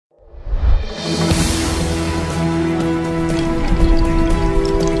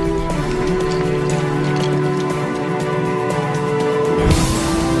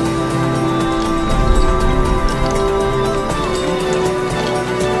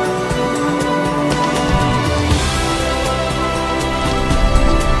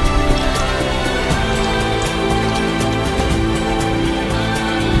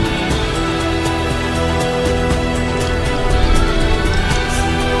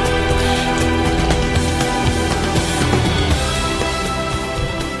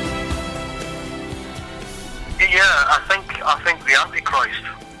Antichrist,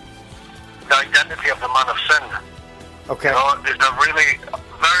 the identity of the man of sin, Okay. is a really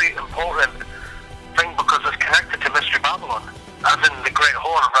very important thing because it's connected to Mystery Babylon, as in the Great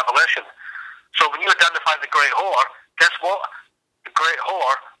Whore of Revelation. So when you identify the Great Whore, guess what? The Great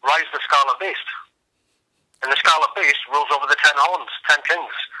Whore rides the Scarlet Beast. And the Scarlet Beast rules over the 10 horns, 10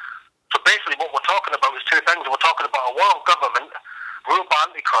 kings. So basically what we're talking about is two things. We're talking about a world government ruled by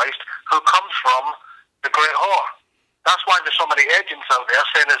Antichrist who comes from the Great Whore. That's why there's so many agents out there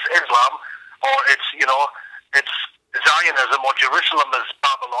saying it's Islam or it's, it's Zionism or Jerusalem is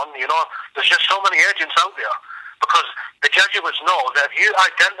Babylon. There's just so many agents out there because the Jesuits know that if you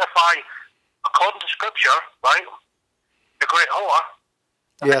identify, according to Scripture, right, the Great Whore,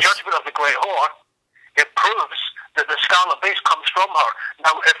 and Yes. the judgment of the Great Whore, it proves that the Scarlet Beast comes from her.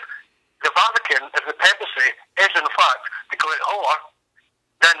 Now, if the Vatican, if the papacy is in fact the Great Whore,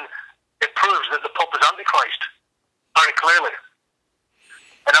 then it proves that the Pope is Antichrist, very clearly.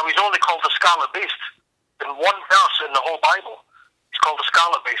 And now he's only called the Scarlet Beast in one verse in the whole Bible. He's called the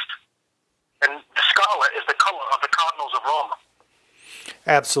Scarlet Beast. And the scarlet is the colour of the cardinals of Rome.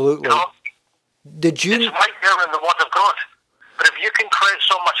 Absolutely. Did you? It's right there in the Word of God. But if you can create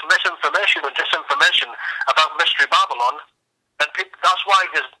so much misinformation and disinformation about Mystery Babylon, then that's why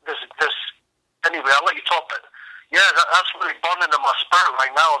there's anyway, I'll let you talk, but yeah, that's really burning in my spirit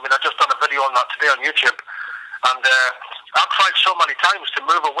right now. I mean, I just done a video on that today on YouTube, and I've tried so many times to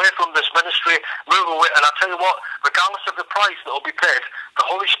move away from this ministry, move away, and I tell you what, regardless of the price that will be paid, the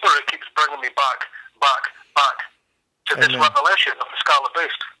Holy Spirit keeps bringing me back to this revelation of the Scarlet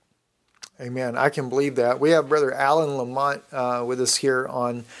Beast. Amen. I can believe that. We have Brother Alan Lamont with us here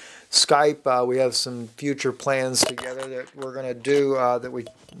on Skype. We have some future plans together that we're going to do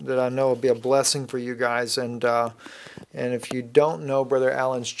that I know will be a blessing for you guys. And if you don't know Brother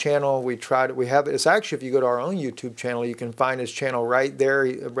Alan's channel, we have it. It's actually, if you go to our own YouTube channel, you can find his channel right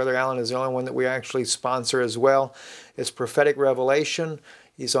there. Brother Alan is the only one that we actually sponsor as well. It's Prophetic Revelation.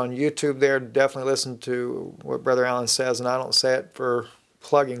 He's on YouTube there. Definitely listen to what Brother Alan says, and I don't say it for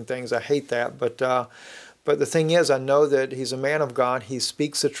plugging things. I hate that, but the thing is, I know that he's a man of God. He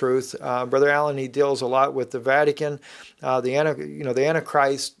speaks the truth. Brother Allen, he deals a lot with the Vatican, the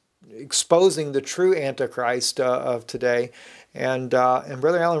Antichrist, exposing the true Antichrist of today, and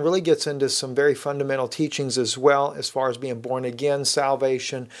Brother Allen really gets into some very fundamental teachings as well, as far as being born again,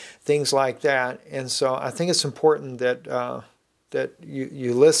 salvation, things like that. And so I think it's important that that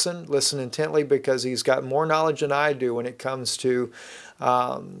you listen intently, because he's got more knowledge than I do when it comes to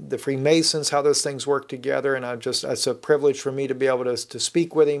the Freemasons, how those things work together. And it's a privilege for me to be able to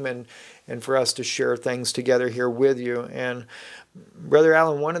speak with him and for us to share things together here with you. And Brother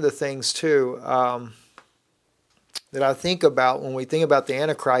Allen, one of the things too that I think about when we think about the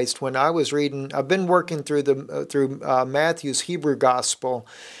Antichrist, when I was reading, I've been working through Matthew's Hebrew Gospel,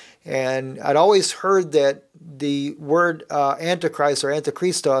 and I'd always heard that the word Antichrist or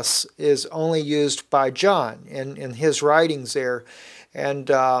Antichristos is only used by John in his writings there. And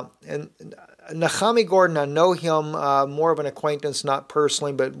Nahami Gordon, I know him more of an acquaintance, not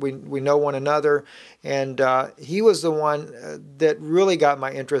personally, but we know one another. And he was the one that really got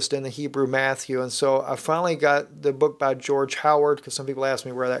my interest in the Hebrew Matthew. And so I finally got the book by George Howard, because some people ask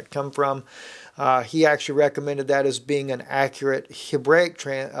me where that come from. He actually recommended that as being an accurate Hebraic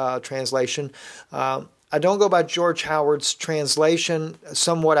translation. I don't go by George Howard's translation.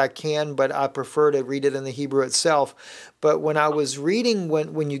 Somewhat I can, but I prefer to read it in the Hebrew itself. But when I was reading,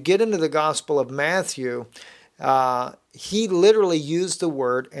 when you get into the Gospel of Matthew, he literally used the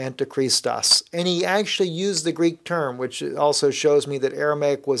word Antichristos. And he actually used the Greek term, which also shows me that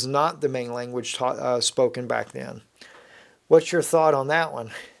Aramaic was not the main language spoken back then. What's your thought on that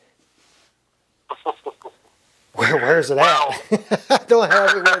one? Where's it at? I don't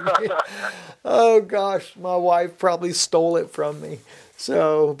have it with me. Oh gosh, my wife probably stole it from me.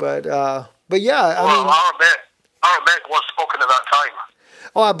 So, but yeah, I mean, Aramaic was spoken at that time.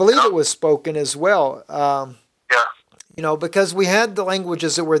 Oh, I believe it was spoken as well. Yeah. Because we had the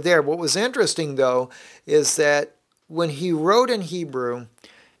languages that were there. What was interesting though is that when he wrote in Hebrew,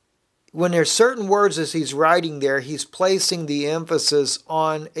 when there's certain words as he's writing there, he's placing the emphasis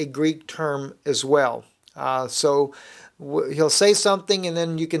on a Greek term as well. So he'll say something, and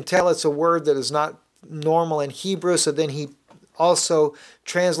then you can tell it's a word that is not normal in Hebrew, so then he also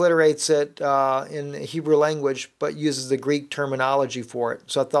transliterates it in the Hebrew language, but uses the Greek terminology for it.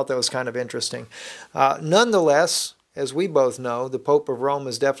 So I thought that was kind of interesting. Nonetheless, as we both know, the Pope of Rome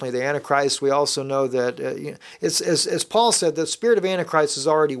is definitely the Antichrist. We also know that, as Paul said, the spirit of Antichrist is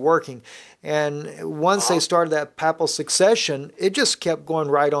already working. And once they started that papal succession, it just kept going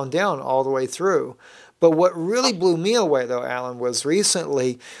right on down all the way through. But what really blew me away, though, Alan, was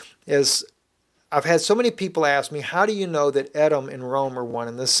recently is I've had so many people ask me, how do you know that Edom and Rome are one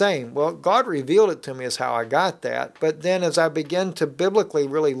and the same? Well, God revealed it to me is how I got that. But then as I began to biblically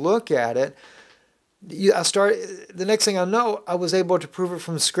really look at it, the next thing I know, I was able to prove it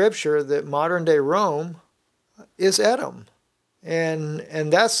from Scripture that modern-day Rome is Edom.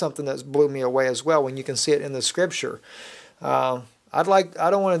 And that's something that's blew me away as well when you can see it in the Scripture. I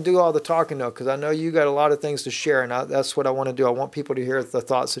don't want to do all the talking though, because I know you got a lot of things to share, and that's what I want to do. I want people to hear the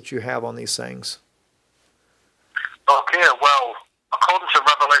thoughts that you have on these things. Okay, well, according to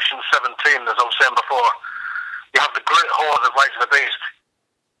Revelation 17, as I was saying before, you have the great whore that rides the beast.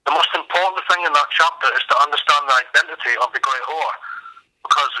 The most important thing in that chapter is to understand the identity of the great whore,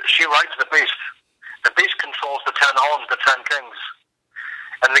 because she rides the beast. The beast controls the 10 horns, the 10 kings,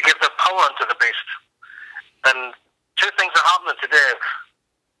 and they give their power unto the beast. And two things are happening today.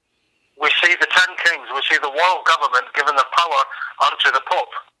 We see the 10 kings, we see the world government giving their power unto the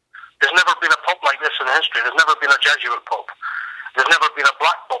Pope. There's never been a Pope like this in history. There's never been a Jesuit Pope. There's never been a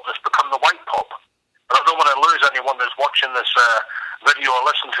black Pope that's become the white Pope. And I don't want to lose anyone that's watching this video or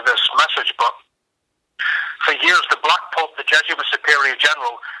listening to this message, but for years the black Pope, the Jesuit Superior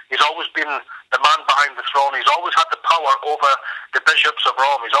General, he's always been the man behind the throne. He's always had the power over the bishops of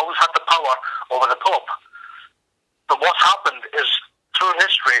Rome. He's always had the power over the Pope. But what's happened is, through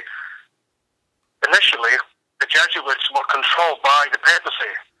history, initially, the Jesuits were controlled by the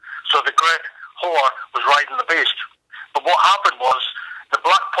papacy. So the great whore was riding the beast. But what happened was, the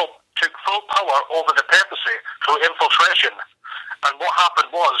black Pope took full power over the papacy through infiltration. And what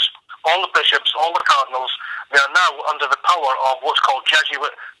happened was, all the bishops, all the cardinals, they are now under the power of what's called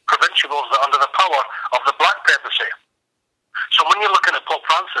Jesuit provincials. They're under the power of the black papacy. So when you're looking at Pope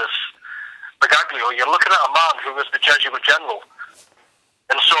Francis Bergoglio, you're looking at a man who is the Jesuit general.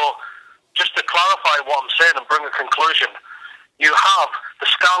 And so, just to clarify what I'm saying and bring a conclusion, you have the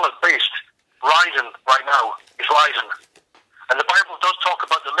scarlet beast rising right now. He's rising. And the Bible does talk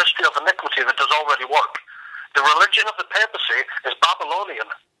about the mystery of iniquity that does already work. The religion of the papacy is Babylonian.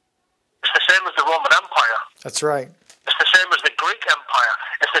 It's the same as the Roman Empire. That's right. It's the same as the Greek Empire.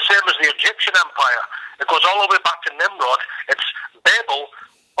 It's the same as the Egyptian Empire. It goes all the way back to Nimrod. It's Babel.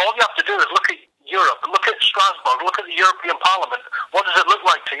 All you have to do is look at Europe, look at Strasbourg, look at the European Parliament. What does it look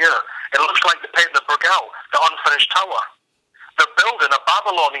like to you? It looks like the Pays de Bruegel, the unfinished tower. They're building a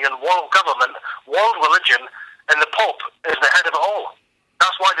Babylonian world government, world religion, and the Pope is the head of it all.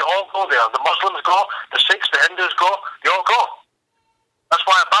 That's why they all go there. The Muslims go, the Sikhs, the Hindus go, they all go. That's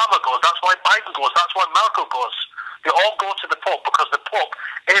why Obama goes, that's why Biden goes, that's why Merkel goes. They all go to the Pope because the Pope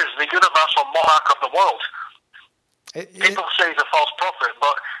is the universal monarch of the world. People say he's a false prophet,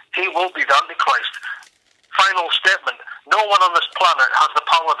 but he will be the Antichrist. Final statement. No one on this planet has the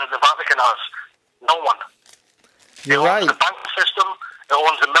power that the Vatican has. No one. You're right. It owns the bank system, it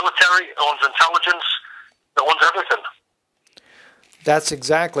owns the military, it owns intelligence, it owns everything. That's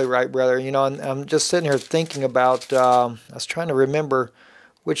exactly right, brother. You know, I'm just sitting here thinking about, I was trying to remember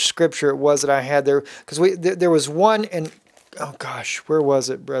which scripture it was that I had there, because there was one, and oh gosh, where was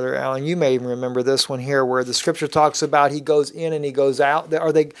it, Brother Alan? You may even remember this one here, where the scripture talks about he goes in and he goes out.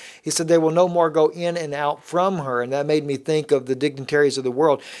 He said they will no more go in and out from her, and that made me think of the dignitaries of the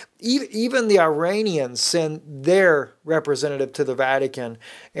world. Even the Iranians send their representative to the Vatican,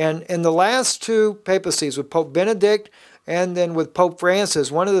 and in the last two papacies with Pope Benedict and then with Pope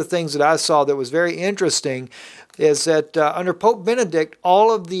Francis, one of the things that I saw that was very interesting is that under Pope Benedict,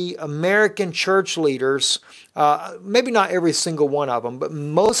 all of the American church leaders, maybe not every single one of them, but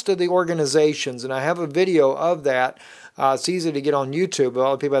most of the organizations, and I have a video of that. It's easy to get on YouTube.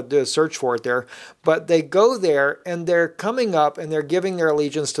 All the people have to do is search for it there. But they go there, and they're coming up, and they're giving their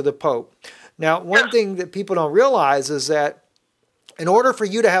allegiance to the Pope. Now, one thing that people don't realize is that in order for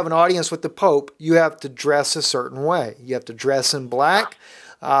you to have an audience with the Pope, you have to dress a certain way. You have to dress in black.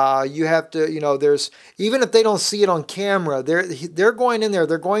 You have to, you know, there's, even if they don't see it on camera, they're going in there,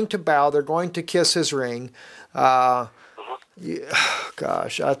 they're going to bow, they're going to kiss his ring. Yeah,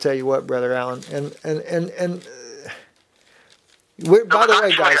 gosh, I'll tell you what, Brother Alan, and by the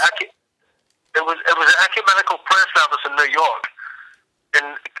way, guys, it was an ecumenical prayer service in New York, and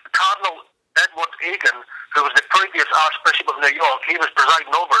Cardinal Edward Egan, who was the previous Archbishop of New York, he was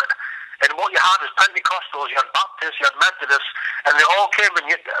presiding over it. And what you had is Pentecostals, you had Baptists, you had Methodists, and they all came and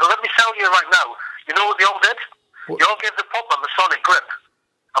let me tell you right now, you know what they all did? They all gave the Pope a Masonic grip,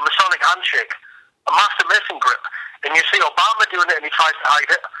 a Masonic handshake, a Master Mason grip. And you see Obama doing it and he tries to hide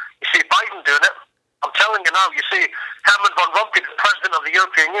it. You see Biden doing it. I'm telling you now, you see Herman von Rompuy, the President of the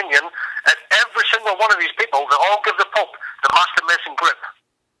European Union, and every single one of these people, they all give the Pope the Master Mason grip.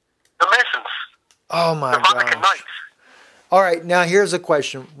 The Masons. Oh my The Vatican gosh. Knights. All right, now here's a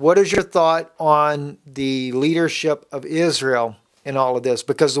question. What is your thought on the leadership of Israel in all of this?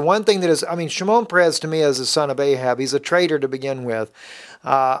 Because the one thing that is, I mean, Shimon Peres to me is the son of Ahab. He's a traitor to begin with.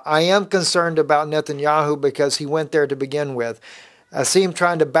 I am concerned about Netanyahu because he went there to begin with. I see him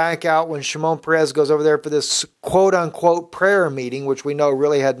trying to back out when Shimon Peres goes over there for this quote-unquote prayer meeting, which we know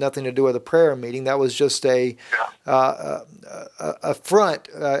really had nothing to do with a prayer meeting. That was just a front,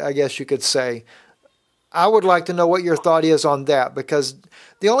 I guess you could say. I would like to know what your thought is on that, because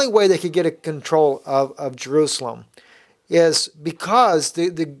the only way they could get a control of Jerusalem is because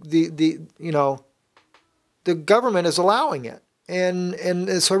the government is allowing it,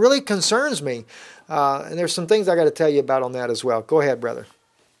 and so it really concerns me. And there's some things I got to tell you about on that as well. Go ahead, brother.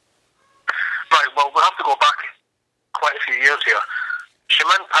 Right. Well, we'll have to go back quite a few years here.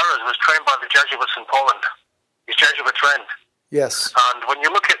 Shimon Peres was trained by the Jesuits in Poland. He's Jesuit trained. Yes. And when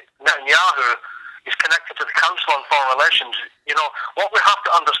you look at Netanyahu, he's connected to the Council on Foreign Relations. You know, what we have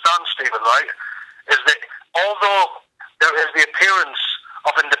to understand, Stephen, right, is that although there is the appearance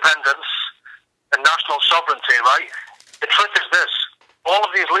of independence and national sovereignty, right, the truth is this. All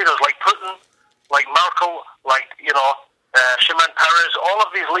of these leaders, like Putin, like Merkel, like, Shimon Peres, all of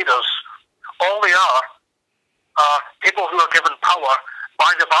these leaders, all they are people who are given power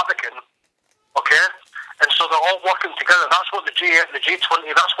by the Vatican, okay? And so they're all working together. That's what the G8, the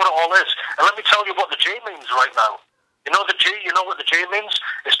G20, that's what it all is. And let me tell you what the J means right now. You know the G, you know what the J means?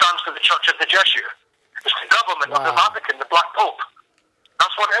 It stands for the Church of the Jesuit. It's the government of the Vatican, the Black Pope.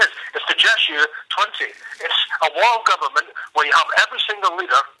 That's what it is. It's the Jesuit 20. It's a world government where you have every single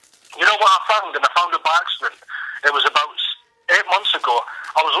leader. You know what I found? And I found it by accident. It was about 8 months ago.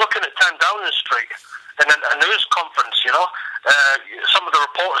 I was looking at 10 Downing Street in a news conference, some of the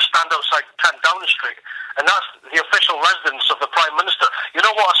reporters stand outside 10 Downing Street, and that's the official residence of the Prime Minister. You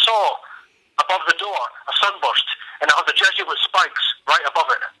know what I saw above the door? A sunburst, and it had the Jesuit spikes right above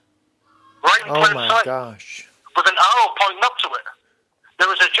it. Right in plain sight. Oh my gosh. With an arrow pointing up to it.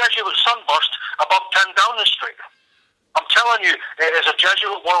 There was a Jesuit sunburst above 10 Downing Street. I'm telling you, it is a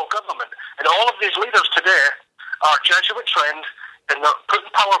Jesuit world government. And all of these leaders today are Jesuit trained, and they're put in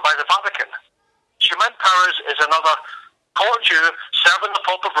power by the Vatican. Shimon Peres is another court Jew serving the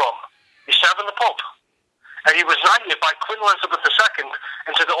Pope of Rome. He's serving the Pope. And he was knighted by Queen Elizabeth II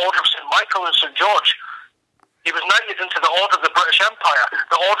into the Order of St. Michael and St. George. He was knighted into the Order of the British Empire,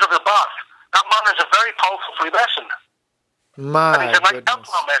 the Order of the Bath. That man is a very powerful Freemason. And he's a Knight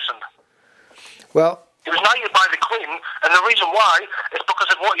Templar Mason. Well, he was knighted by the Queen, and the reason why is because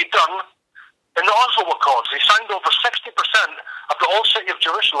of what he'd done in the Oslo Accords. He signed over 60% of the old city of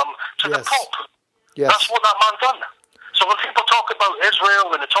Jerusalem to the Pope. Yes. That's what that man done. So when people talk about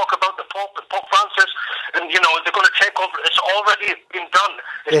Israel and they talk about the Pope and Pope Francis, and they're going to take over, it's already been done.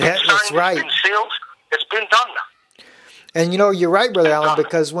 It's been signed, that's right. It's been sealed, it's been done. And you're right, Brother Allen,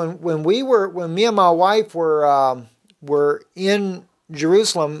 because when me and my wife were in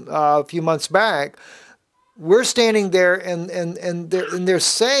Jerusalem a few months back, we're standing there and they're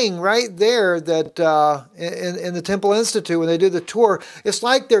saying right there that in the Temple Institute, when they do the tour, it's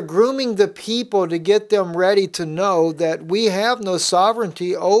like they're grooming the people to get them ready to know that we have no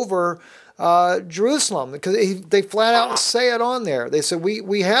sovereignty over Jerusalem, because they flat out say it on there. They said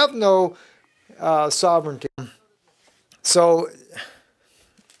we have no sovereignty. So,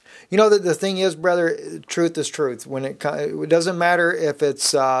 the thing is, brother, truth is truth. When it doesn't matter if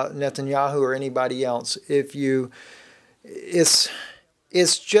it's Netanyahu or anybody else. It's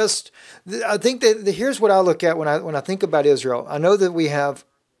just. I think that here's what I look at when I think about Israel. I know that we have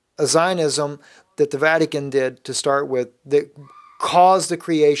a Zionism that the Vatican did to start with that caused the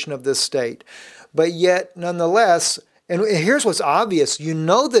creation of this state, but yet nonetheless, and here's what's obvious. You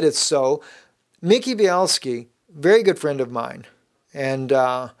know that it's so. Mickey Bielski, very good friend of mine, and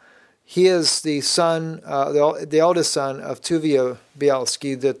he is the son, the eldest son of Tuvia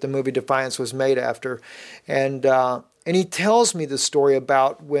Bielski that the movie Defiance was made after, and he tells me the story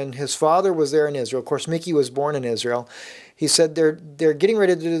about when his father was there in Israel. Of course, Mickey was born in Israel. He said they're getting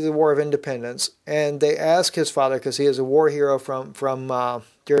ready to do the War of Independence, and they ask his father, because he is a war hero from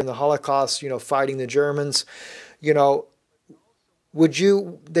during the Holocaust, fighting the Germans, they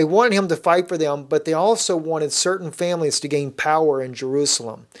wanted him to fight for them, but they also wanted certain families to gain power in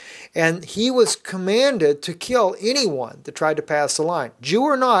Jerusalem. And he was commanded to kill anyone that tried to pass the line. Jew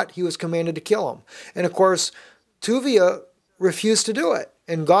or not, he was commanded to kill them. And of course, Tuvia refused to do it.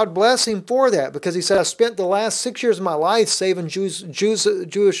 And God bless him for that, because he said, I spent the last 6 years of my life saving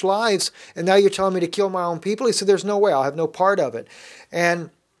Jewish lives, and now you're telling me to kill my own people? He said, there's no way, I'll have no part of it. And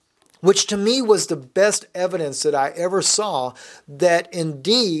which to me was the best evidence that I ever saw that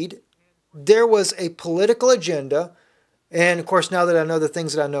indeed there was a political agenda. And of course, now that I know the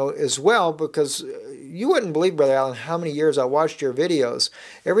things that I know as well, because you wouldn't believe, Brother Allen, how many years I watched your videos.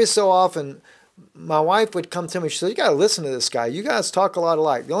 Every so often, my wife would come to me. She said, "You got to listen to this guy. You guys talk a lot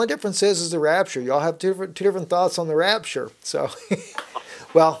alike. The only difference is the rapture. Y'all have two different thoughts on the rapture." So,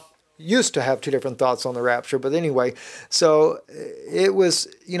 well, used to have two different thoughts on the rapture. But anyway, so it was,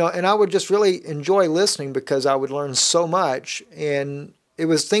 and I would just really enjoy listening because I would learn so much. And it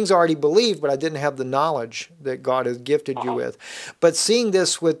was things I already believed, but I didn't have the knowledge that God has gifted you with. But seeing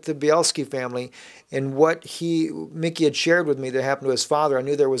this with the Bielski family and what Mickey had shared with me that happened to his father, I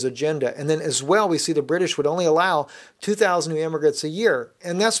knew there was agenda. And then as well, we see the British would only allow 2,000 new immigrants a year.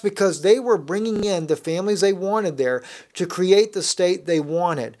 And that's because they were bringing in the families they wanted there to create the state they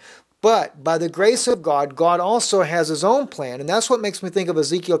wanted. But by the grace of God, God also has his own plan. And that's what makes me think of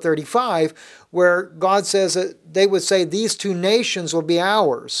Ezekiel 35, where God says that they would say, these two nations will be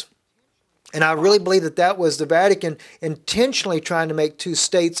ours. And I really believe that that was the Vatican intentionally trying to make two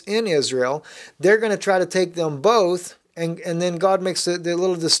states in Israel. They're going to try to take them both. And then God makes the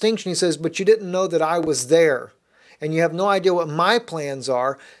little distinction. He says, but you didn't know that I was there. And you have no idea what my plans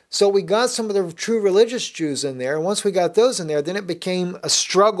are. So we got some of the true religious Jews in there. And once we got those in there, then it became a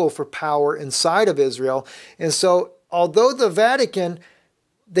struggle for power inside of Israel. And so although the Vatican,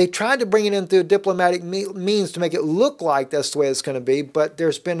 they tried to bring it in through diplomatic means to make it look like that's the way it's going to be, but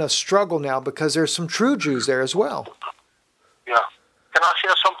there's been a struggle now because there's some true Jews there as well. Yeah. Can I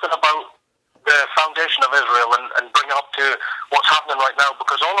share something about the foundation of Israel and bring it up to what's happening right now?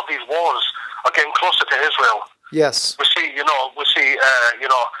 Because all of these wars are getting closer to Israel. Yes. We see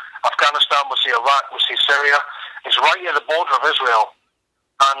Afghanistan, we see Iraq, we see Syria. It's right at the border of Israel.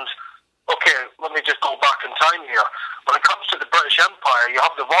 And, okay, let me just go back in time here. When it comes to the British Empire, you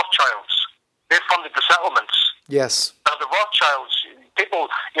have the Rothschilds. They funded the settlements. Yes. Now, the Rothschilds,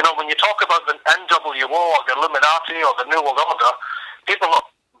 people, when you talk about the NWO or the Illuminati or the New World Order, people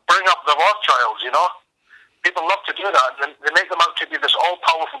bring up the Rothschilds, People love to do that, and they make them out to be this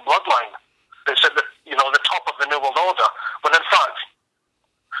all-powerful bloodline that's at the top of the New World Order. When in fact,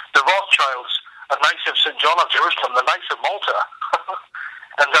 the Rothschilds are Knights of St. John of Jerusalem, the Knights of Malta,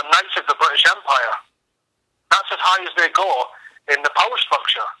 and the Knights of the British Empire. That's as high as they go in the power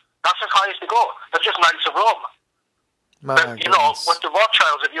structure. That's as high as they go. They're just Knights of Rome. But, with the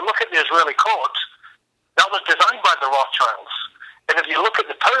Rothschilds, if you look at the Israeli court, that was designed by the Rothschilds. And if you look at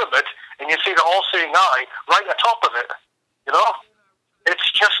the pyramid and you see the all-seeing eye right atop of it,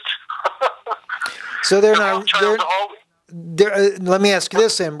 it's just... So they're not... let me ask you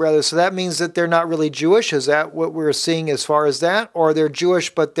this then, brother. So that means that they're not really Jewish? Is that what we're seeing as far as that? Or they're Jewish,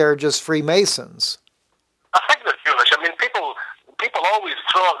 but they're just Freemasons? I think they're Jewish. I mean, people always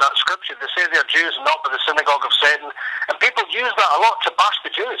throw out that scripture. They say they're Jews and not by the synagogue of Satan. And people use that a lot to bash the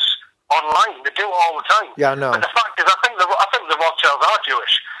Jews online. They do it all the time. Yeah, I know. But the fact is, I think the Rothschilds are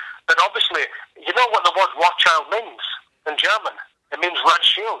Jewish. But obviously, you know what the word Rothschild means in German? It means red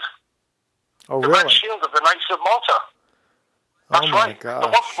shield. Oh, the really? Red Shield of the Knights of Malta. That's right. Gosh. The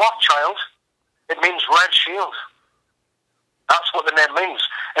word Rothschild, it means Red Shield. That's what the name means.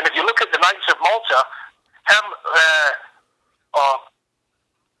 And if you look at the Knights of Malta,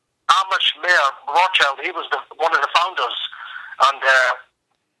 Amish Mayor Rothschild, he was one of the founders, and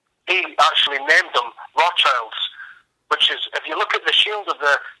he actually named them Rothschilds, which is, if you look at the shield of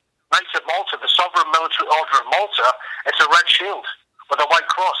the Knights of Malta, the Sovereign Military Order of Malta, it's a red shield with a white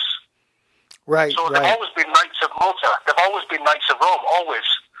cross. Right, so they've always been Knights of Malta. They've always been Knights of Rome, always,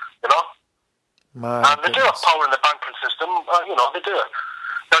 And they do have power in the banking system, they do.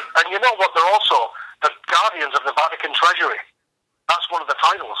 And you know what, they're also the guardians of the Vatican Treasury. That's one of the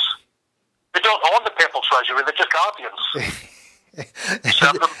titles. They don't own the papal treasury, they're just guardians.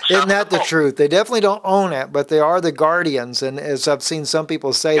 Isn't that the truth? They definitely don't own it, but they are the guardians. And as I've seen some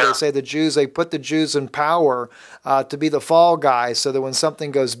people say, they say they put the Jews in power to be the fall guy, so that when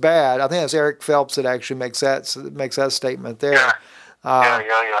something goes bad, I think it's Eric Phelps that actually makes that statement there.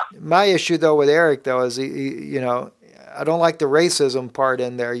 My issue though with Eric though is he I don't like the racism part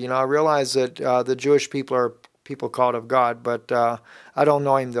in there. I realize that the Jewish people are people called of God, but I don't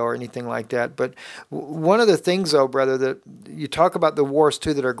know him though or anything like that. But one of the things though, brother, that you talk about the wars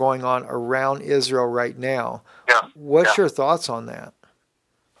too that are going on around Israel right now. What's your thoughts on that?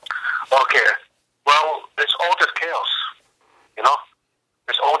 Okay, well, it's ordered chaos.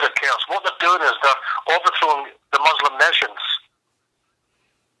 It's ordered chaos. What they're doing is they're overthrowing the Muslim nations,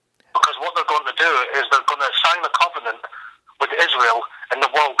 because what they're going to do is they're going to sign a covenant with Israel and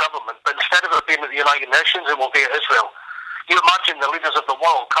the world government, but instead of it being at the United Nations, it will be at Israel. You imagine the leaders of the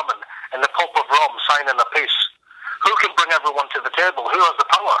world coming and the Pope of Rome signing a peace. Who can bring everyone to the table? Who has the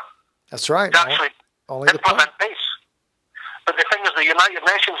power? That's right. to actually Only the Pope. implement peace. But the thing is, the United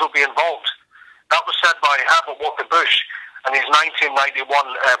Nations will be involved. That was said by Herbert Walker Bush in his 1991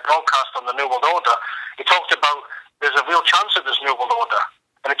 broadcast on the New World Order. He talked about there's a real chance of this New World Order.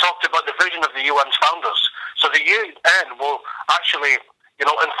 And he talked about the vision of the UN's founders. So the UN will actually,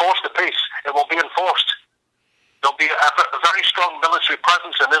 enforce the peace. It will be enforced. There'll be a very strong military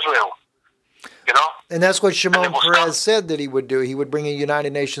presence in Israel. And that's what Shimon Peres said that he would do. He would bring a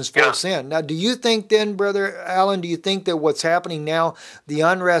United Nations force in. Now, do you think then, Brother Allen, do you think that what's happening now, the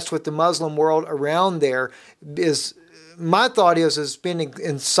unrest with the Muslim world around there, is, my thought is been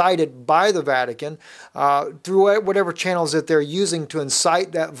incited by the Vatican through whatever channels that they're using to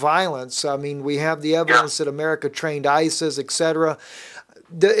incite that violence? I mean, we have the evidence that America trained ISIS, etc.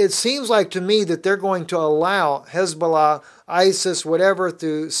 It seems like to me that they're going to allow Hezbollah, ISIS, whatever,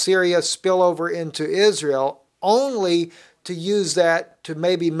 through Syria spill over into Israel, only to use that to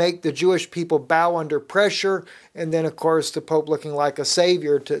maybe make the Jewish people bow under pressure, and then, of course, the Pope looking like a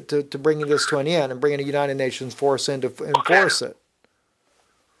savior to bringing this to an end and bringing a United Nations force in to enforce it.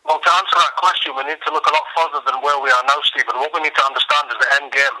 Well, to answer that question, we need to look a lot further than where we are now, Stephen. What we need to understand is the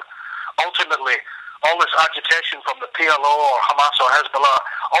end game. Ultimately, all this agitation from the PLO or Hamas or Hezbollah,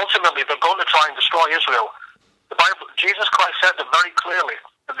 ultimately they're going to try and destroy Israel. The Bible, Jesus Christ said it very clearly,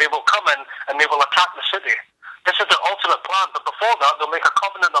 that they will come in and they will attack the city. This is the ultimate plan, but before that they'll make a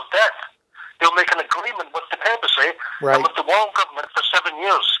covenant of death. They'll make an agreement with the papacy and with the world government for 7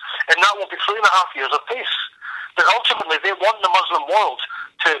 years, and that will be 3.5 years of peace. But ultimately they want the Muslim world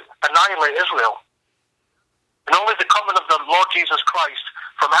to annihilate Israel. And only the coming of the Lord Jesus Christ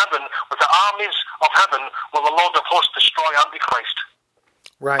from heaven, with the armies of heaven, will the Lord of hosts destroy Antichrist.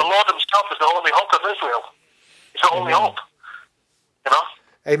 Right. The Lord himself is the only hope of Israel. He's the only hope.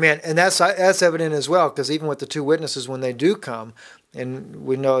 Amen. And that's evident as well, because even with the two witnesses, when they do come, and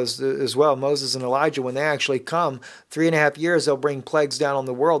we know as well, Moses and Elijah, when they actually come, 3.5 years, they'll bring plagues down on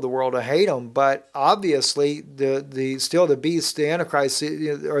the world will hate them. But obviously, the beast, the Antichrist,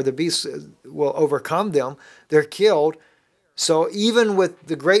 or the beast will overcome them. They're killed. So even with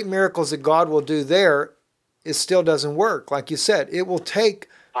the great miracles that God will do there, it still doesn't work. Like you said, it will take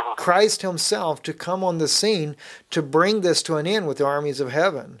Christ himself to come on the scene to bring this to an end with the armies of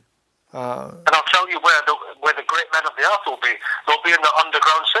heaven. And I'll tell you where the great men of the earth will be. They'll be in the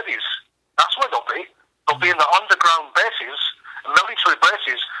underground cities. That's where they'll be. They'll be in the underground bases, military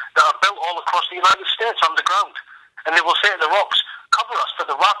bases that are built all across the United States underground. And they will say to the rocks, cover us, for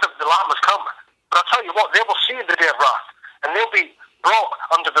the wrath of the Lamb has come. But I'll tell you what, they will see the day of wrath, and they'll be brought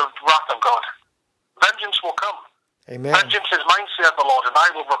under the wrath of God. Vengeance will come. Amen. Vengeance is mine, saith the Lord, and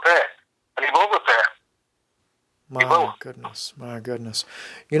I will repay. And he will repay. My goodness, my goodness.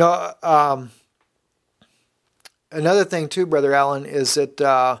 Another thing too, Brother Allen, is that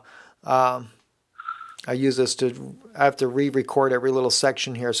I use this I have to re-record every little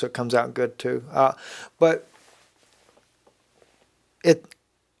section here so it comes out good too. But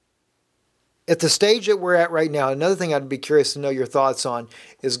at the stage that we're at right now, another thing I'd be curious to know your thoughts on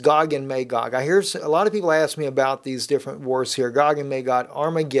is Gog and Magog. I hear a lot of people ask me about these different wars here, Gog and Magog,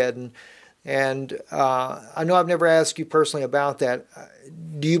 Armageddon, and I know I've never asked you personally about that.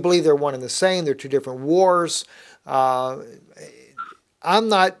 Do you believe they're one and the same? They're two different wars? I've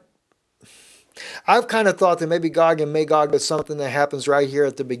kind of thought that maybe Gog and Magog is something that happens right here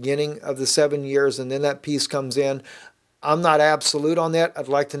at the beginning of the 7 years, and then that peace comes in. I'm not absolute on that. I'd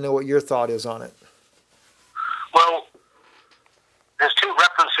like to know what your thought is on it. Well, there's two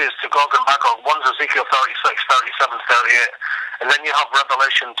references to Gog and Magog. One's Ezekiel 36, 37, 38. And then you have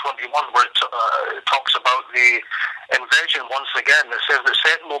Revelation 21, where it talks about the invasion once again. It says that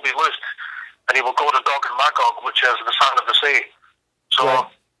Satan will be loosed, and he will go to Gog and Magog, which is the sign of the sea. So,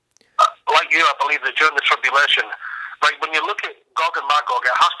 like you, I believe that during the tribulation, like when you look at Gog and Magog,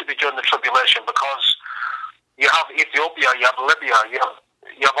 it has to be during the tribulation, because you have Ethiopia, you have Libya, you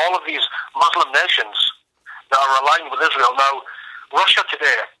have all of these Muslim nations that are aligned with Israel. Now, Russia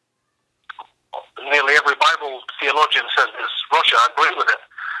today, nearly every Bible theologian says this. Russia, I agree with it.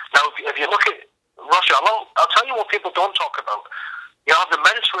 Now, if you look at Russia, I'll tell you what people don't talk about. You have the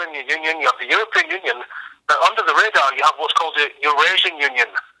Mediterranean Union, you have the European Union, but under the radar you have what's called the Eurasian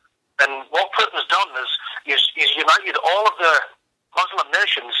Union. And what Putin's done is he's united all of the Muslim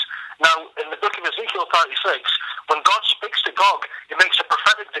nations. Now, in the book of Ezekiel 36, when God speaks to Gog, he makes a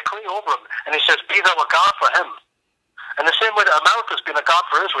prophetic decree over him, and he says, be thou a guard for him. In the same way that America's been a guard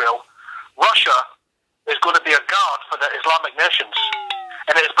for Israel, Russia is going to be a guard for the Islamic nations.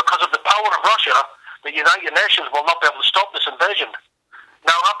 And it is because of the power of Russia that the United Nations will not be able to stop this invasion.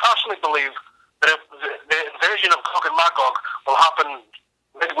 Now, I personally believe that if the invasion of Gog and Magog will happen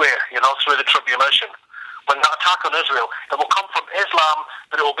midway, through the tribulation. When that attack on Israel, it will come from Islam,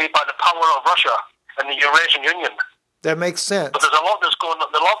 but it will be by the power of Russia and the Eurasian Union. That makes sense. But there's a lot that's going on.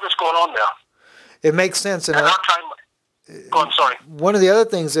 There's a lot that's going on there. It makes sense. And at that time, go on, sorry. One of the other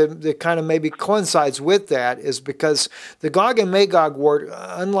things that kind of maybe coincides with that is because the Gog and Magog war,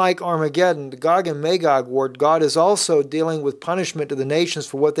 unlike Armageddon, the Gog and Magog war, God is also dealing with punishment to the nations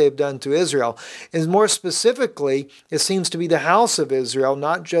for what they've done to Israel. And more specifically, it seems to be the house of Israel,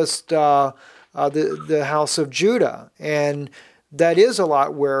 not just the house of Judah. And that is a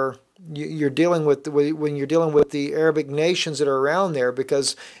lot where you're dealing with when you're dealing with the Arabic nations that are around there,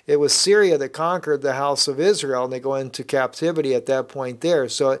 because it was Syria that conquered the house of Israel, and they go into captivity at that point there.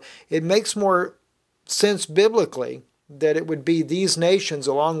 So it makes more sense biblically that it would be these nations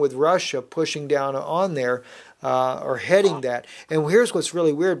along with Russia pushing down on there or heading that. And here's what's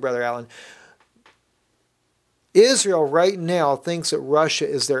really weird, Brother Allen. Israel right now thinks that Russia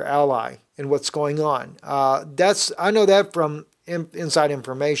is their ally in what's going on. I know that from inside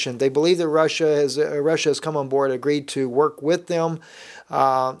information. They believe that Russia has come on board, agreed to work with them,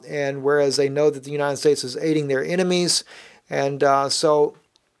 and whereas they know that the United States is aiding their enemies, and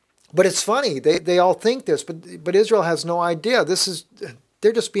but it's funny they all think this, but Israel has no idea.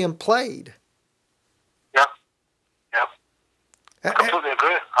 They're just being played. Yeah. I completely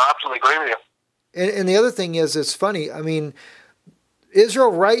agree. I absolutely agree with you. And the other thing is, it's funny. I mean,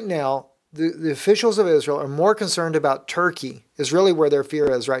 Israel right now. The officials of Israel are more concerned about Turkey, is really where their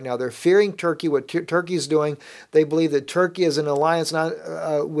fear is right now. They're fearing Turkey, what Turkey is doing. They believe that Turkey is an alliance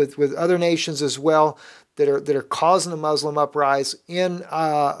with other nations as well that are causing the Muslim uprising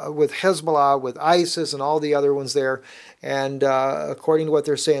with Hezbollah, with ISIS, and all the other ones there. And according to what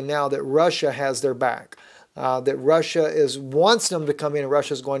they're saying now, that Russia has their back. That Russia wants them to come in, and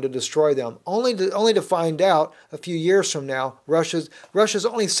Russia is going to destroy them. Only to find out a few years from now, Russia's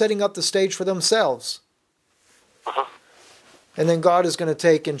only setting up the stage for themselves. Uh-huh. And then God is going to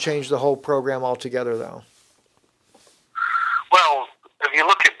take and change the whole program altogether, though. Well, if you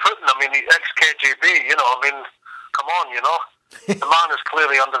look at Putin, I mean, the ex-KGB, come on, the man is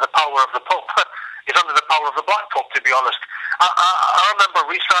clearly under the power of the Pope. He's under the power of the Black Pope, to be honest. I remember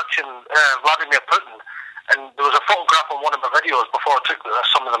researching Vladimir Putin. And there was a photograph on one of my videos before I took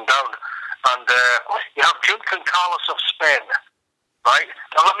some of them down. And you have Duke and Carlos of Spain, right?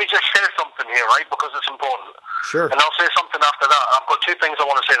 Now let me just say something here, right? Because it's important. Sure. And I'll say something after that. I've got two things I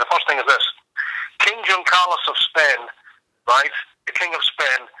want to say. The first thing is this. King John Carlos of Spain, right? The King of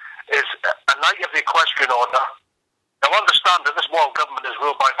Spain is a knight of the equestrian order. Now understand that this world government is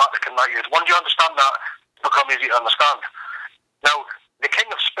ruled by Vatican knights. Once you understand that, it's become easy to understand. Now, the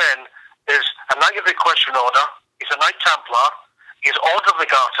King of Spain is a knight of the equestrian order. He's a Knight Templar. He's Order of the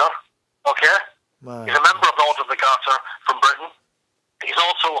Garter. Okay? He's a member of the Order of the Garter from Britain. He's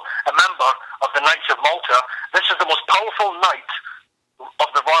also a member of the Knights of Malta. This is the most powerful knight of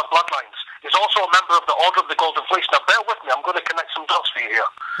the royal bloodlines. He's also a member of the Order of the Golden Fleece. Now, bear with me. I'm going to connect some dots for you here.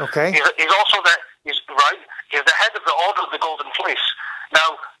 Okay. He's also he's the head of the Order of the Golden Fleece.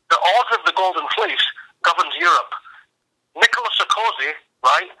 Now, the Order of the Golden Fleece governs Europe. Nicolas Sarkozy,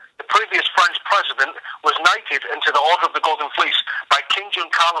 right, the previous French president, was knighted into the Order of the Golden Fleece by King John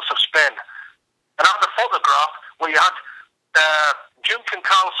Carlos of Spain. And I have a photograph where you had Duke and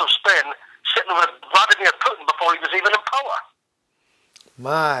Carlos of Spain sitting with Vladimir Putin before he was even in power.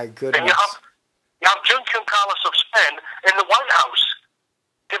 My goodness. And you have Duke and Carlos of Spain in the White House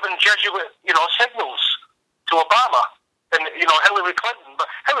giving Jesuit, signals to Obama and, Hillary Clinton. But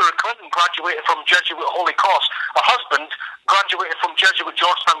Hillary Clinton graduated from Jesuit Holy Cross. Her husband graduated from Jesuit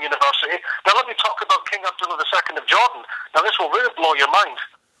Georgetown University. Now let me talk about King Abdullah II of Jordan. Now this will really blow your mind,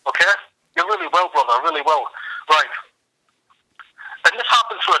 okay? You really will, brother, really will. Right. And this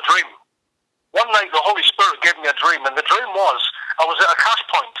happened through a dream. One night the Holy Spirit gave me a dream, and the dream was I was at a cash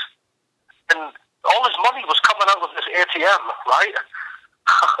point, and all his money was coming out of this ATM, right?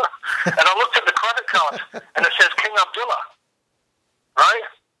 And I looked at the credit card, and it says King Abdullah, right?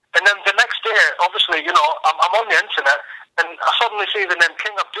 And then the next day, obviously, I'm on the internet, and I suddenly see the name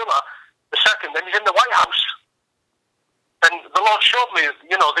King Abdullah II, and he's in the White House. And the Lord showed me,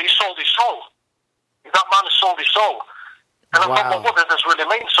 that he sold his soul. That man has sold his soul. And I thought, well, what does this really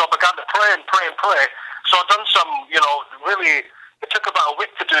mean? So I began to pray and pray and pray. So I've done some, really, it took about a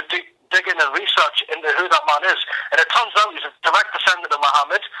week to do digging and research into who that man is. And it turns out he's a direct descendant of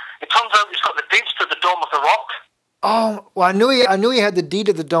Muhammad. It turns out he's got the deeds to the Dome of the Rock. Oh, well, I knew he had the deed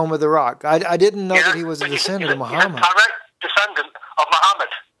of the Dome of the Rock. I didn't know that he was a descendant of Muhammad. He's a direct descendant of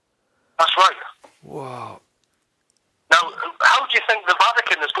Muhammad. That's right. Whoa. Now, how do you think the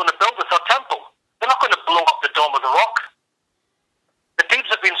Vatican is going to build a third temple? They're not going to blow up the Dome of the Rock. The deeds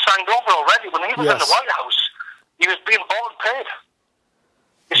are was in the White House, he was being bought and paid.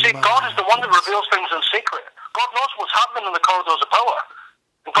 You see, God is the one that reveals things in secret. God knows what's happening in the corridors of power.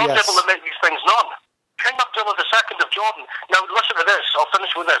 And God's able to make these things known. King Abdullah II of Jordan. Now, listen to this. I'll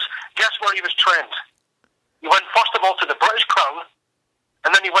finish with this. Guess where he was trained? He went, first of all, to the British Crown,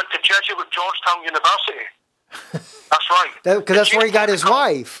 and then he went to Jesuit Georgetown University. That's right. Because that's where he got his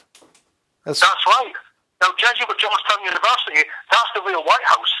wife. That's right. Now, Jesuit Georgetown University, that's the real White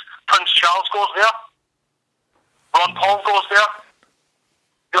House. Prince Charles goes there. Ron Paul goes there.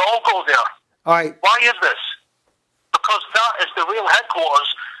 They all go there. All right. Why is this? Because that is the real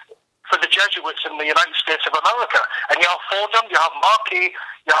headquarters for the Jesuits in the United States of America. And you have Fordham, you have Marquis,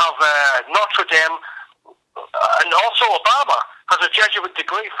 you have Notre Dame, and also Obama has a Jesuit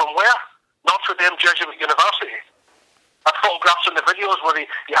degree from where? Notre Dame Jesuit University. I photographs in the videos where he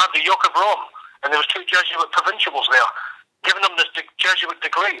had the Yoke of Rome, and there was 2 Jesuit provincials there, giving them this Jesuit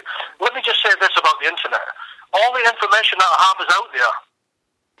degree. Let me just say this about the internet. All the information that I have is out there.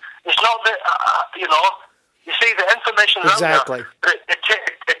 It's not that, you see, the information is out there. But it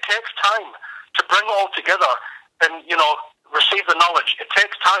takes time to bring it all together and, receive the knowledge. It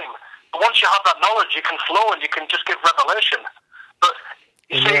takes time. But once you have that knowledge, you can flow and you can just give revelation. But,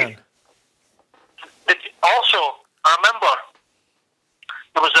 you see, also, I remember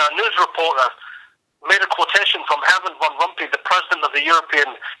there was a news reporter made a quotation from Herman von Rompuy, the president of the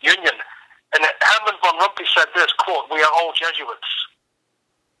European Union. And Herman von Rompuy said this, quote, "We are all Jesuits."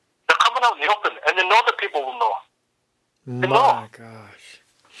 They're coming out in the open, and they know that people will know. My gosh.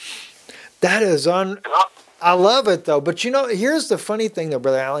 That is I love it, though. But, here's the funny thing, though,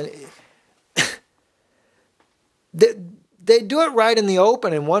 Brother Allen. They do it right in the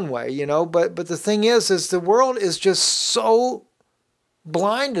open in one way, but the thing is the world is just so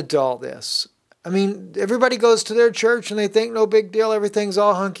blinded to all this. I mean, everybody goes to their church and they think no big deal, everything's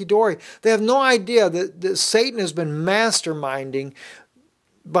all hunky-dory. They have no idea that Satan has been masterminding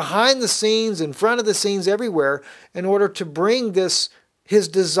behind the scenes, in front of the scenes, everywhere, in order to bring his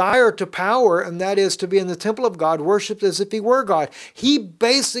desire to power, and that is to be in the temple of God, worshipped as if he were God. He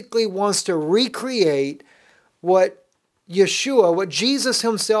basically wants to recreate what Jesus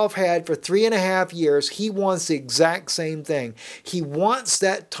himself had for 3.5 years. He wants the exact same thing. He wants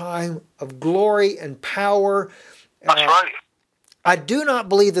that time of glory and power. That's right. I do not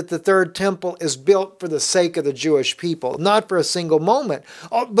believe that the third temple is built for the sake of the Jewish people, not for a single moment.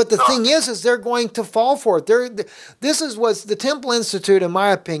 But the thing is they're going to fall for it. This is what the Temple Institute, in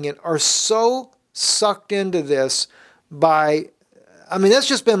my opinion, are so sucked into this by. I mean, that's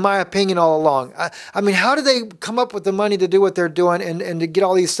just been my opinion all along. I mean, how do they come up with the money to do what they're doing and to get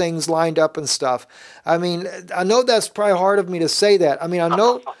all these things lined up and stuff? I mean, I know that's probably hard of me to say that. I mean,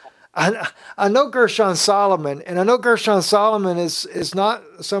 I know Gershon Solomon, and I know Gershon Solomon is not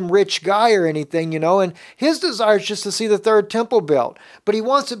some rich guy or anything, and his desire is just to see the third temple built. But he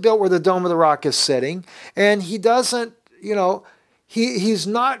wants it built where the Dome of the Rock is sitting, and he doesn't, he's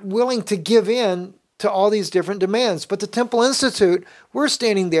not willing to give in to all these different demands. But the Temple Institute, we're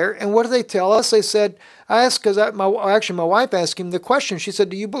standing there, and what do they tell us? They said, I asked, because my wife asked him the question. She said,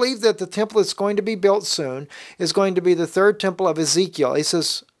 do you believe that the temple that's going to be built soon is going to be the third temple of Ezekiel? He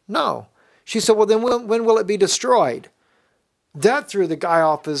says, no. She said, well, then when will it be destroyed? That threw the guy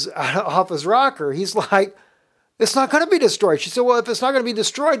off his rocker. He's like, it's not going to be destroyed. She said, well, if it's not going to be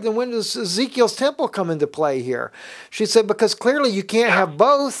destroyed, then when does Ezekiel's temple come into play here? She said, because clearly you can't have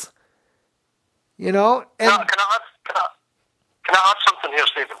both. And can I add something here,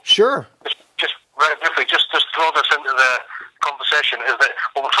 Stephen? Sure. Just very briefly, just throw this into the conversation, is that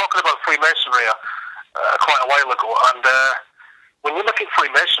we were talking about Freemasonry quite a while ago, and when you look at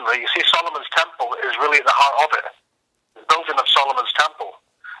Freemasonry, you see Solomon's Temple is really at the heart of it, the building of Solomon's Temple.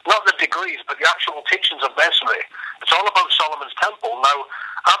 Not the degrees, but the actual teachings of Masonry. It's all about Solomon's Temple. Now,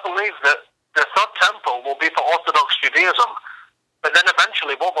 I believe that the third temple will be for Orthodox Judaism. But then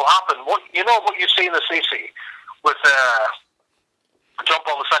eventually what will happen, what you see in the CC with John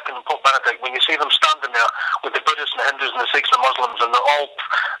Paul II and Pope Benedict, when you see them standing there with the Buddhists and the Hindus and the Sikhs and Muslims, and they're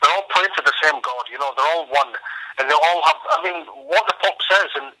all praying to the same God, they're all one. And they all have, what the Pope says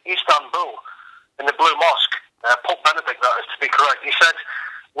in Istanbul, in the Blue Mosque, Pope Benedict, that is to be correct, he said,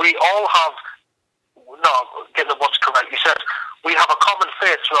 we all have, get what's correct, he said, we have a common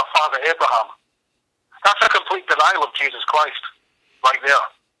faith through our father Abraham. That's a complete denial of Jesus Christ. Right there.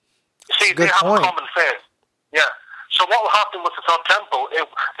 You see, they have a common faith. Yeah. So what will happen with the third temple,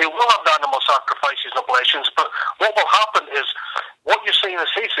 they will have the animal sacrifices and oblations, but what will happen is, what you see in the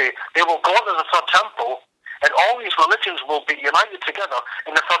CC, they will go into the third temple, and all these religions will be united together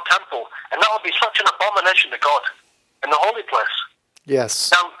in the third temple, and that will be such an abomination to God in the holy place. Yes.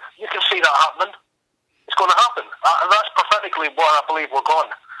 Now, you can see that happening. it's going to happen. And that's prophetically where I believe we're going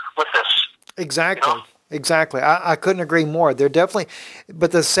with this. Exactly. You know? Exactly. I couldn't agree more. They're definitely,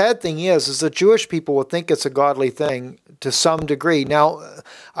 but the sad thing is the Jewish people will think it's a godly thing to some degree. Now,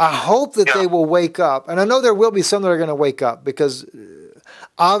 I hope that they will wake up, and I know there will be some that are going to wake up, because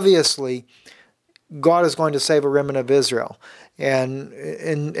obviously God is going to save a remnant of Israel, and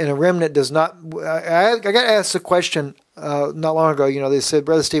a remnant does not. I got asked a question not long ago. You know, they said,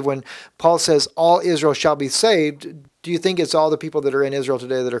 Brother Steve, when Paul says all Israel shall be saved, do you think it's all the people that are in Israel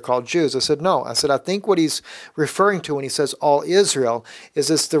today that are called Jews? I said, no. I said, I think what he's referring to when he says all Israel is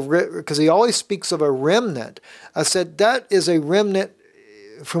this because he always speaks of a remnant. I said, that is a remnant,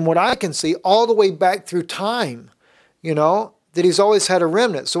 from what I can see, all the way back through time, you know, that he's always had a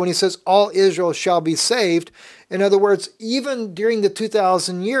remnant. So when he says all Israel shall be saved, in other words, even during the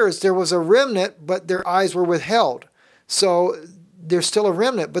 2,000 years, there was a remnant, but their eyes were withheld. So there's still a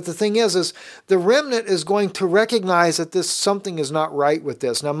remnant. But the thing is the remnant is going to recognize that something is not right with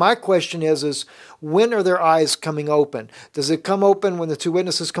this. Now, my question is when are their eyes coming open? Does it come open when the two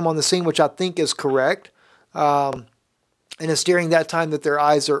witnesses come on the scene, which I think is correct? And it's during that time that their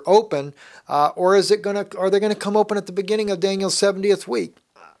eyes are open, or are they going to come open at the beginning of Daniel's 70th week?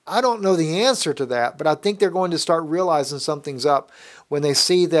 I don't know the answer to that, but I think they're going to start realizing something's up when they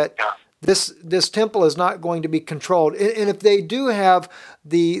see that this temple is not going to be controlled. And if they do have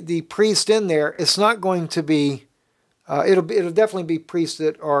the priest in there, it's not going to be. It'll definitely be priests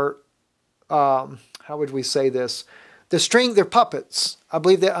that are. How would we say this? They're puppets. I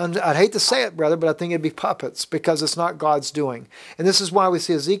believe that. I'd hate to say it, brother, but I think it'd be puppets because it's not God's doing. And this is why we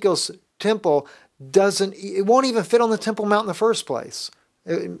see Ezekiel's temple it won't even fit on the Temple Mount in the first place.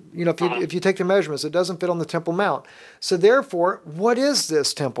 You know, if you take the measurements, it doesn't fit on the Temple Mount. So therefore, what is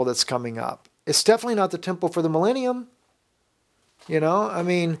this temple that's coming up? It's definitely not the temple for the millennium. You know, I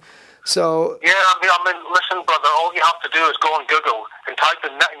mean, so... Yeah, I mean, listen, brother, all you have to do is go on Google and type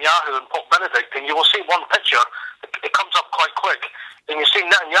in Netanyahu and Pope Benedict, and you will see one picture. It comes up quite quick. And you see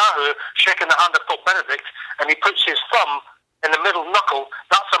Netanyahu shaking the hand of Pope Benedict, and he puts his thumb in the middle knuckle.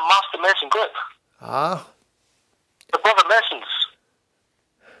 That's a Master Mason grip. Ah. The brother Masons.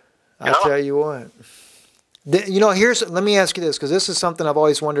 I'll tell you what. You know, let me ask you this, because this is something I've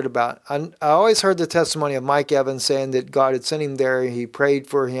always wondered about. I always heard the testimony of Mike Evans saying that God had sent him there. He prayed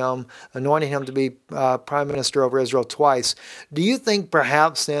for him, anointing him to be prime minister over Israel twice. Do you think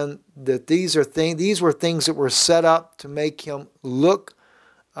perhaps then that these were things that were set up to make him look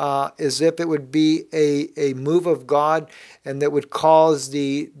as if it would be a move of God, and that would cause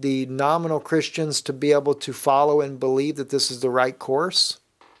the nominal Christians to be able to follow and believe that this is the right course?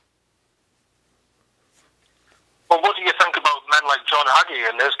 Well, what do you think about men like John Hagee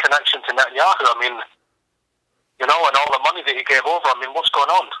and his connection to Netanyahu? I mean, you know, and all the money that he gave over. I mean, what's going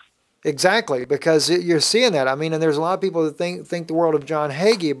on? Exactly, because you're seeing that. I mean, and there's a lot of people that think the world of John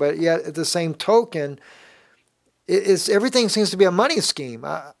Hagee, but yet at the same token, everything seems to be a money scheme.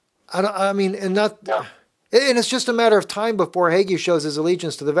 And it's just a matter of time before Hagee shows his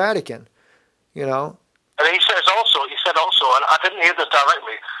allegiance to the Vatican. You know. And he said also, and I didn't hear this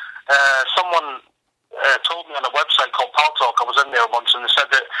directly. Someone told me on a website called Pal Talk. I was in there once, and they said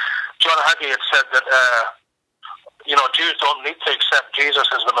that John Hagee had said that you know, Jews don't need to accept Jesus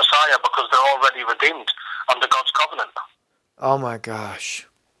as the Messiah because they're already redeemed under God's covenant. Oh my gosh.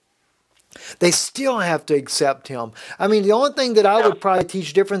 They still have to accept him. I mean, the only thing that I would probably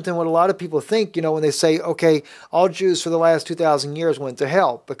teach different than what a lot of people think, you know, when they say, okay, all Jews for the last 2,000 years went to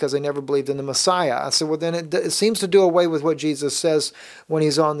hell because they never believed in the Messiah. I said, well, then it seems to do away with what Jesus says when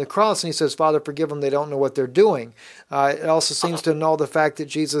he's on the cross, and he says, Father, forgive them, they don't know what they're doing. It also seems to annul the fact that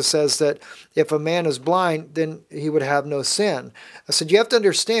Jesus says that if a man is blind, then he would have no sin. I said, you have to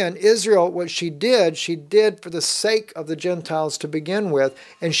understand, Israel, what she did for the sake of the Gentiles to begin with,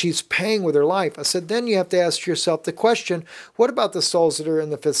 and she's paying with her life. I said, then you have to ask yourself the question, what about the souls that are in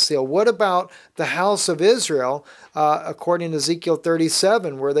the fifth seal? What about the house of Israel, according to Ezekiel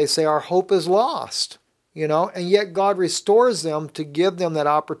 37, where they say our hope is lost? You know, and yet God restores them to give them that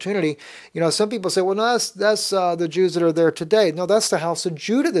opportunity. You know, some people say, well, no, that's the Jews that are there today. No, that's the house of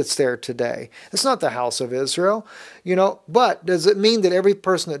Judah that's there today. It's not the house of Israel. You know, but does it mean that every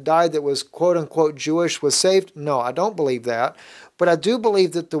person that died that was quote unquote Jewish was saved? No, I don't believe that. But I do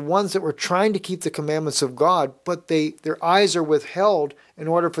believe that the ones that were trying to keep the commandments of God, but their eyes are withheld in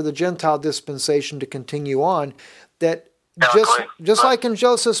order for the Gentile dispensation to continue on, that just like in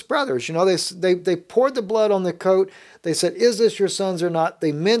Joseph's brothers, you know, they poured the blood on the coat. They said, is this your sons or not?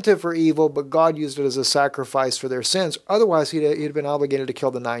 They meant it for evil, but God used it as a sacrifice for their sins. Otherwise, he'd have been obligated to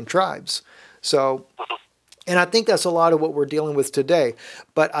kill the 9 tribes. So And I think that's a lot of what we're dealing with today.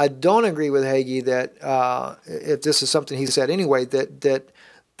 But I don't agree with Hagee that if this is something he said anyway,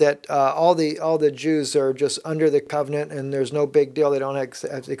 that all the Jews are just under the covenant and there's no big deal. They don't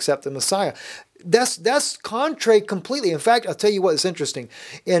accept the Messiah. That's contrary completely. In fact, I'll tell you what is interesting.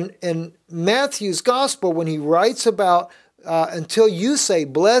 In Matthew's gospel, when he writes about until you say,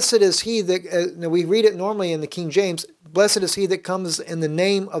 "Blessed is he that," we read it normally in the King James, "Blessed is he that comes in the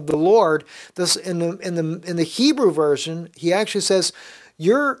name of the Lord." This in the Hebrew version, he actually says,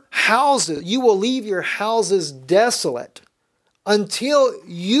 "Your houses, you will leave your houses desolate until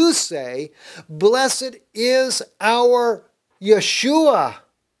you say, Blessed is our Yeshua."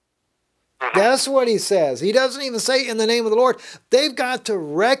 That's what he says. He doesn't even say in the name of the Lord. They've got to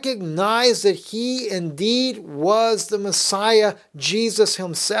recognize that he indeed was the Messiah, Jesus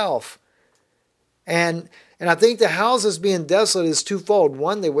himself. And I think the houses being desolate is twofold.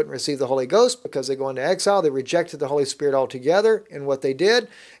 One, they wouldn't receive the Holy Ghost because they go into exile. They rejected the Holy Spirit altogether in what they did.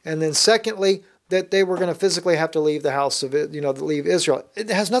 And then secondly, that they were going to physically have to leave the house of it, leave Israel. It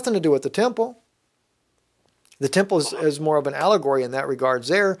has nothing to do with the temple. The temple is more of an allegory in that regards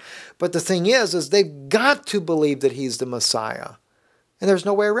there. But the thing is they've got to believe that he's the Messiah. And there's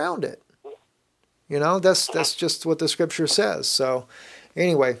no way around it. That's just what the scripture says. So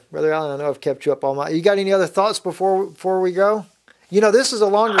anyway, Brother Allen, I know I've kept you up all night. You got any other thoughts before we go? This is a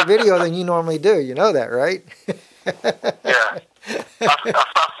longer video than you normally do. You know that, right? Yeah.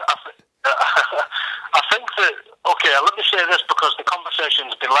 I think that, okay, let me say this because the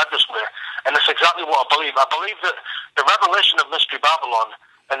conversation's been led this way, and it's exactly what I believe. I believe that the revelation of Mystery Babylon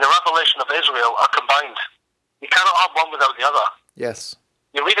and the revelation of Israel are combined. You cannot have one without the other. Yes.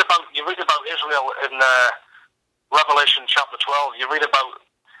 You read about Israel in Revelation chapter 12. You read about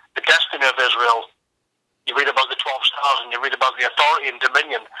the destiny of Israel. You read about the 12 stars, and you read about the authority and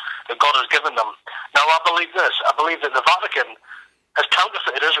dominion that God has given them. Now, I believe this. I believe that the Vatican has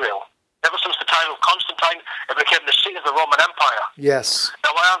counterfeited Israel. Ever since the time of Constantine, it became the seat of the Roman Empire. Yes.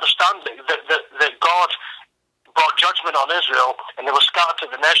 Now, I understand that God brought judgment on Israel, and they were scattered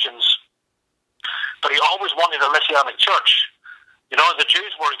to the nations, but he always wanted a Messianic church. The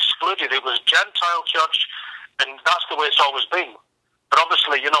Jews were excluded. It was Gentile church, and that's the way it's always been. But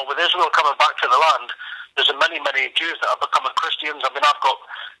obviously, with Israel coming back to the land, there's many, many Jews that are becoming Christians. I mean, I've got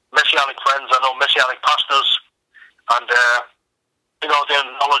Messianic friends. I know Messianic pastors, and their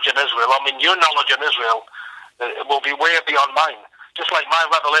knowledge in Israel. I mean, your knowledge in Israel will be way beyond mine. Just like my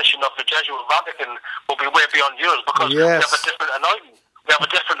revelation of the Jesuit Vatican will be way beyond yours, because we have a different anointing. We have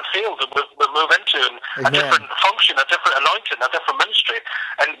a different field that we move into, and a different function, a different anointing, a different ministry.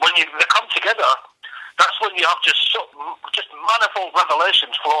 And when they come together, that's when you have just manifold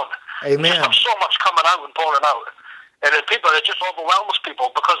revelations flowing. Amen. You just have so much coming out and pouring out. And it just overwhelms people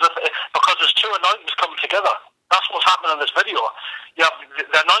because there's two anointings coming together. That's what's happening in this video. You have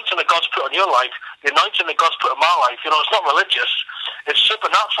the anointing that God's put on your life, the anointing that God's put in my life. It's not religious. It's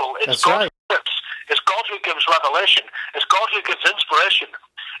supernatural. It's God who gives. It's God who gives revelation. It's God who gives inspiration.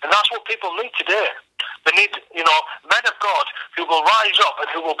 And that's what people need today. They need, men of God who will rise up and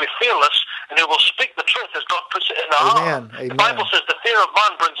who will be fearless and who will speak the truth as God puts it in their heart. Amen. The Bible says the fear of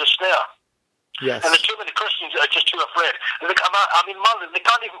man brings a snare. Yes. And there's too many Christians that are just too afraid. They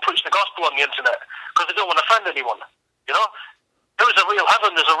can't even preach the gospel on the internet because they don't want to offend anyone. There is a real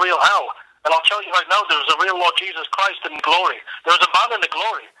heaven, there's a real hell. And I'll tell you right now, there is a real Lord Jesus Christ in glory. There is a man in the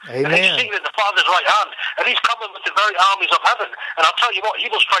glory. Amen. And he's seated at the Father's right hand. And he's coming with the very armies of heaven. And I'll tell you what, he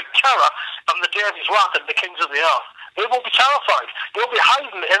will strike terror on the day of his wrath at the kings of the earth. They will be terrified. They'll be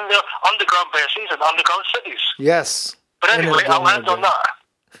hiding in their underground bases and underground cities. Yes. But anyway, I'll end on that.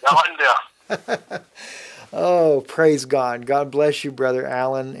 I'll end there. Oh, praise God. God bless you, Brother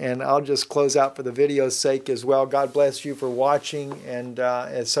Allen. And I'll just close out for the video's sake as well. God bless you for watching. And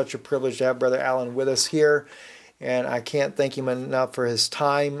it's such a privilege to have Brother Allen with us here. And I can't thank him enough for his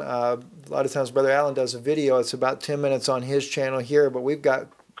time. A lot of times Brother Allen does a video. It's about 10 minutes on his channel here, but we've got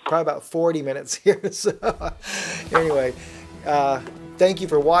probably about 40 minutes here. So anyway, thank you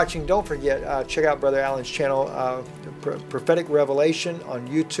for watching. Don't forget, check out Brother Allen's channel, Prophetic Revelation on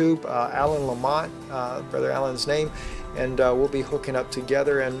YouTube, Alan Lamont, Brother Allen's name, and we'll be hooking up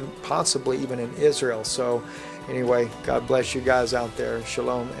together and possibly even in Israel. So anyway, God bless you guys out there.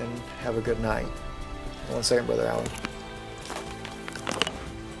 Shalom and have a good night. 1 second, Brother Allen.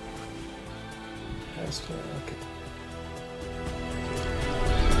 Okay.